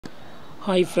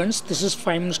Hi friends, this is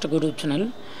 5 Minutes YouTube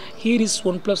channel. Here is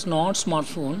Oneplus Nord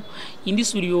smartphone. In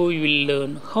this video, you will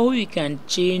learn how you can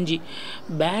change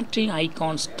battery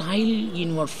icon style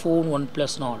in your phone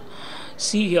Oneplus Nord.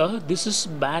 See here, this is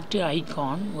battery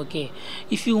icon. Okay,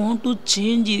 if you want to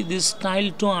change this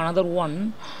style to another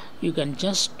one, you can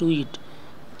just do it.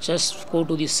 Just go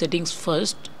to the settings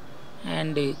first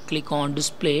and click on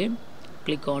display.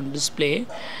 Click on display,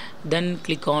 then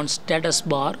click on status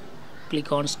bar. Click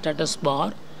on status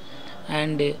bar,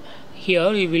 and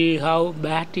here you will have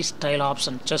battery style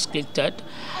option. Just click that,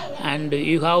 and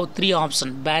you have three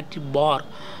options. Battery bar,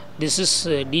 this is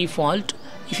default.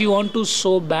 If you want to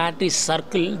show battery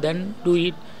circle, then do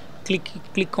it.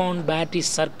 Click on battery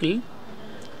circle,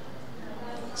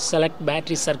 select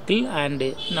battery circle,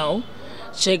 and now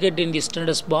check it in the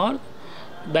status bar.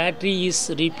 Battery is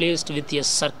replaced with a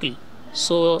circle,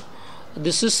 so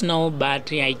this is now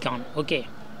battery icon. Okay,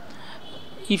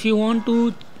 if you want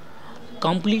to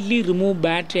completely remove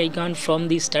battery icon from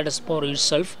the status bar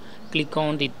itself, click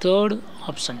on the third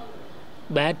option,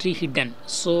 battery hidden.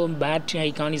 So battery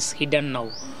icon is hidden now.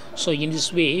 So in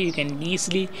this way you can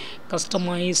easily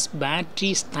customize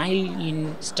battery style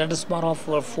in status bar of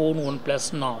your phone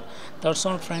Oneplus Nord. That's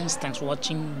all friends, thanks for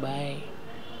watching, bye.